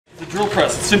Drill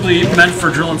press, it's simply meant for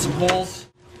drilling some holes.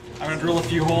 I'm going to drill a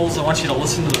few holes. I want you to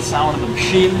listen to the sound of the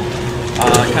machine.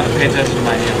 Kind of pay attention to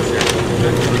my hands here.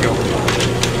 Okay, here we go.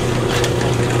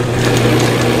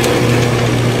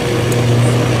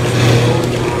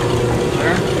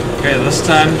 There. Okay, this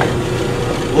time,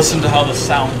 listen to how the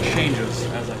sound changes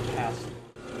as I pass.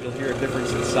 You'll hear a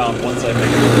difference in sound once I make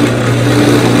it.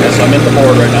 Okay, so I'm in the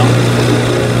board right now.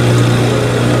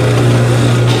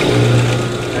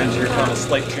 And you're kind of a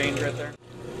slight change right there.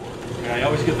 Okay, I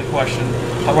always get the question,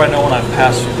 how do I know when I've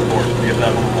passed through the board? We get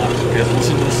that one a lot. Okay, so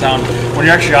listen to the sound. When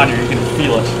you're actually on here, you can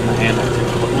feel it in the handle too,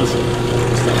 but listen.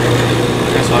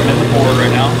 Okay, so I'm in the board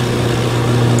right now.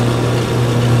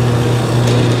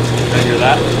 I hear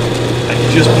that? I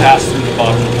just passed through the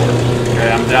bottom of the board. Okay,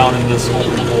 I'm down in this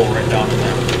open hole right down in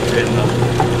there. Okay, in the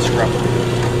scrub.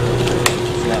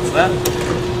 So that's that.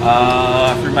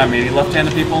 Remind me, any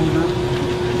left-handed people in the group?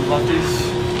 Any lefties?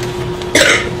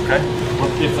 Okay.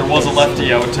 If there was a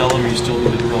lefty, I would tell them you still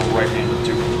need to drill right-handed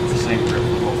too. It's the same grip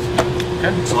for both.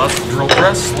 Okay, so that's the drill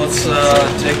press. Let's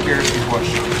take care of some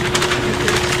questions.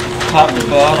 Top to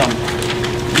bottom.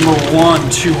 Number 1,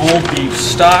 to hold the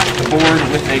stock board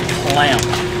with a clamp.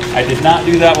 I did not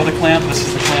do that with a clamp. This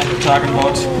is the clamp we're talking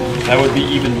about. That would be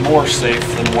even more safe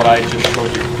than what I just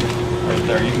showed you. Right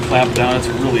there. You can clamp down. It's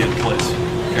really in place.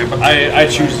 Okay, but I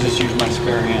choose to just use my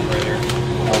spare hand right here.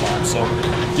 Hold on. So,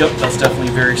 yep, that's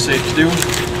definitely very safe to do.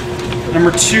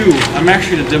 Number 2, I'm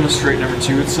actually going to demonstrate number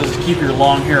 2. It says to keep your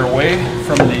long hair away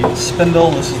from the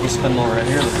spindle. This is the spindle right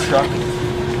here, the chuck.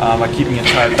 By keeping it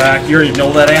tied back. You already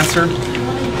know that answer.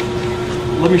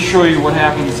 Let me show you what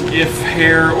happens if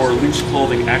hair or loose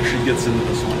clothing actually gets into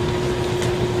this one.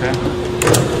 Okay?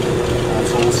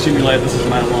 So we'll simulate this is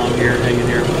my long hair hanging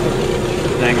here.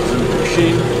 Dangles into the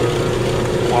machine.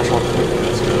 Watch how quickly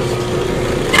this goes.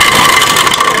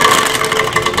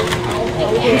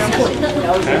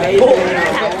 Okay.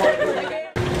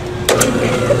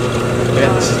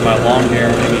 And this is my long hair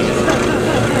hanging in.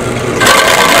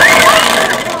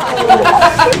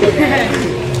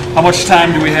 How much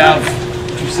time do we have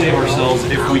to save ourselves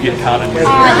if we get caught in here?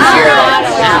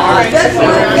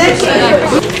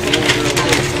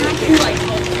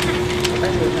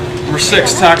 Number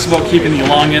 6 talks about keeping the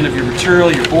long end of your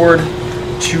material, your board,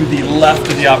 to the left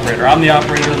of the operator. I'm the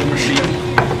operator of the machine.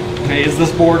 Okay, is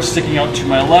this board sticking out to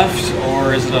my left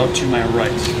or is it out to my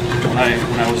right? When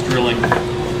I was drilling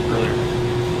earlier,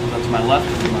 is that to my left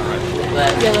or to my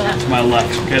right? To my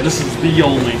left. Okay, this is the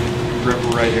only grip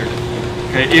right here.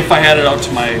 Okay, if I had it out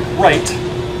to my right,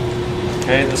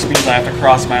 okay, this means I have to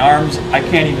cross my arms. I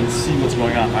can't even see what's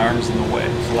going on. My arm's in the way,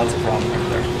 so that's a problem right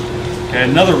there. Okay,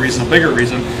 another reason, a bigger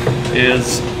reason,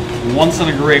 is once in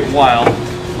a great while,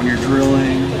 when you're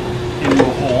drilling into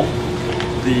a hole,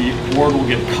 the board will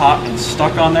get caught and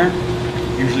stuck on there.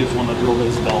 Usually it's when the drill bit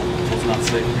is dull, so it's not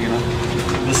safe, you know.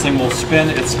 This thing will spin.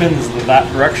 It spins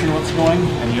that direction when it's going,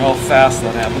 and you know how fast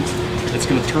that happens. It's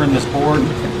going to turn this board.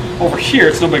 Over here,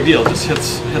 it's no big deal. It just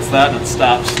hits that and it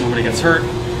stops. Nobody gets hurt.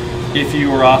 If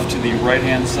you are off to the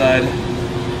right-hand side,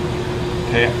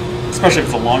 okay, especially if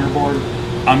it's a longer board,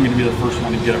 I'm going to be the first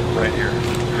one to get it right here.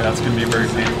 Okay, that's going to be very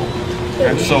painful.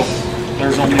 Okay, so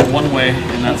there's only one way,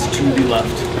 and that's to the left,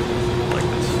 like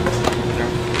this.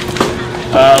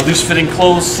 There. Loose-fitting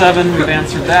clothes, 7. We've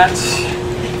answered that.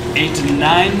 8 and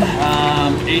 9.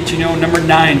 8, you know. Number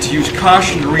 9, to use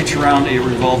caution to reach around a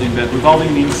revolving bit.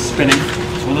 Revolving means spinning.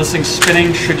 So when this thing's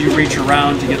spinning, should you reach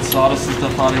around to get sawdust and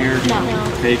stuff out of here? No.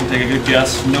 Okay, you can take a good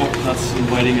guess. Nope, that's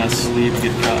inviting a sleeve to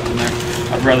get caught in there.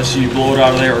 I'd rather see you blow it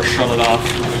out of there or shut it off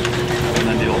and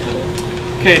then deal with it.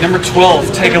 Okay, number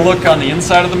 12, take a look on the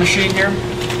inside of the machine here.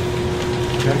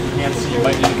 Okay, you can't see, you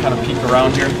might need to kind of peek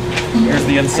around here. Here's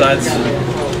the insides.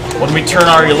 When we turn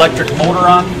our electric motor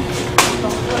on,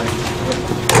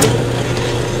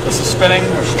 this is spinning,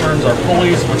 which turns our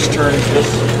pulleys, which turns this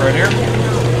right here.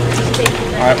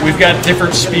 Alright, we've got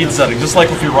different speed settings. Just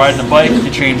like if you're riding a bike, you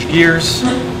change gears.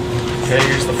 Okay,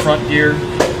 here's the front gear.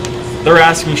 They're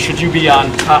asking, should you be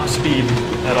on top speed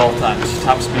at all times?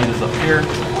 Top speed is up here.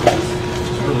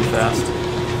 It's really fast.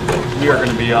 We are going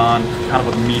to be on kind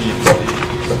of a medium speed.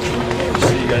 So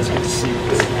you guys can see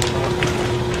what's right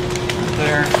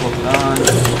there. Flip it on.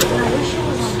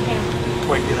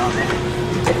 Quite get on there.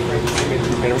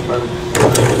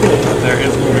 There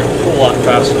is moving a whole lot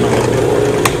faster than before.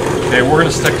 Okay, we're going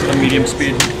to stick to the medium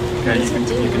speed. Okay, you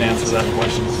can answer that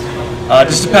question. It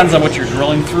just depends on what you're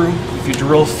drilling through. If you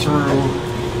drill through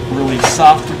really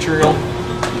soft material,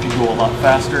 you can go a lot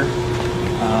faster.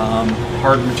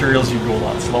 Hard materials, you go a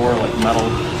lot slower, like metal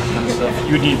and stuff.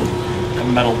 You would need a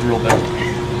metal drill bit,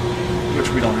 which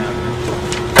we don't have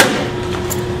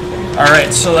All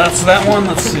right, so that's that one.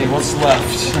 Let's see, what's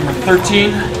left? Number 13,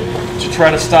 to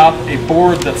try to stop a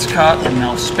board that's caught and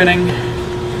now spinning.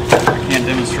 I can't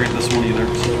demonstrate this one either,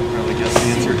 so I'll probably guess the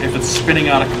answer. If it's spinning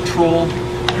out of control,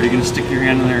 are you going to stick your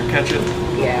hand in there and catch it?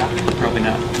 Yeah. Probably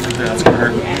not. That's going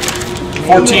to hurt.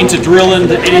 14, to drill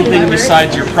into anything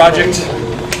besides your project.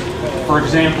 For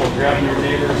example, grabbing your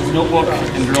neighbor's notebook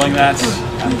and drilling that.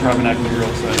 I'm probably not going to be real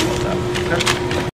excited about that. Okay.